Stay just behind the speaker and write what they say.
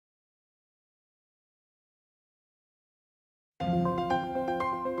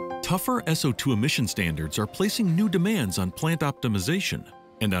Tougher SO2 emission standards are placing new demands on plant optimization,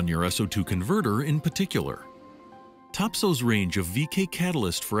 and on your SO2 converter in particular. Topsoe's range of VK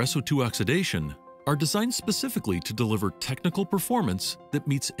catalysts for SO2 oxidation are designed specifically to deliver technical performance that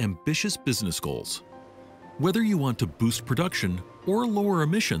meets ambitious business goals. Whether you want to boost production or lower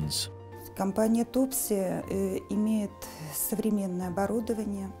emissions, Компания Topsy имеет современное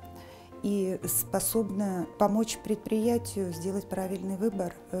оборудование и способна помочь предприятию сделать правильный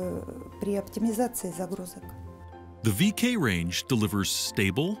выбор при оптимизации загрузок. the VK range delivers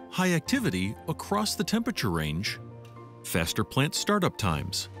stable, high activity across the temperature range, faster plant startup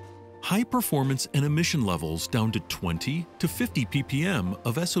times, high performance and emission levels down to 20 to 50 ppm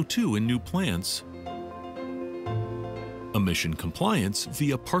of SO2 in new plants, emission compliance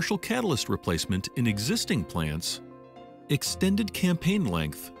via partial catalyst replacement in existing plants, extended campaign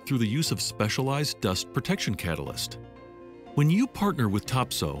length through the use of specialized dust protection catalyst. When you partner with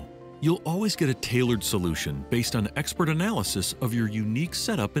Topsoe, you'll always get a tailored solution based on expert analysis of your unique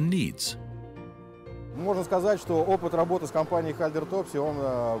setup and needs. Можно сказать, что опыт работы с компанией Halder Topsy,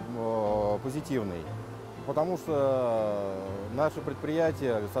 он позитивный, потому что наше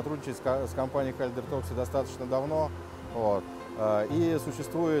предприятие сотрудничает с компанией Halder Topsy достаточно давно, и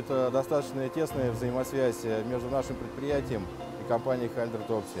существует достаточно тесная взаимосвязь между нашим предприятием и компанией Halder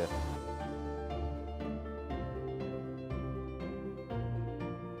Topsy.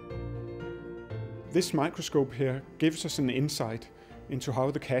 This microscope here gives us an insight into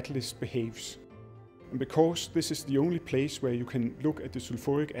how the catalyst behaves. And because this is the only place where you can look at the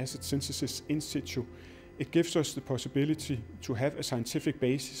sulfuric acid synthesis in situ, it gives us the possibility to have a scientific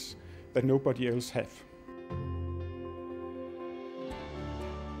basis that nobody else have.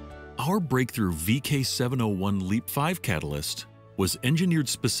 Our breakthrough VK701 LEAP 5 catalyst was engineered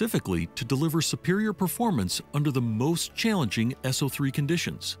specifically to deliver superior performance under the most challenging SO3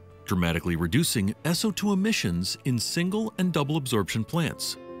 conditions, dramatically reducing SO2 emissions in single and double absorption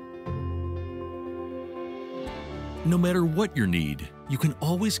plants. No matter what your need, you can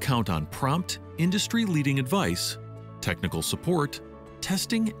always count on prompt, industry-leading advice, technical support,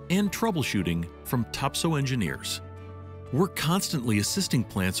 testing, and troubleshooting from Topsoe engineers. We're constantly assisting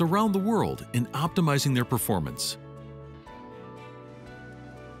plants around the world in optimizing their performance.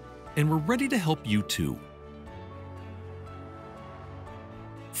 And we're ready to help you too.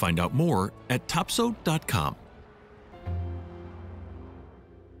 Find out more at topsoe.com.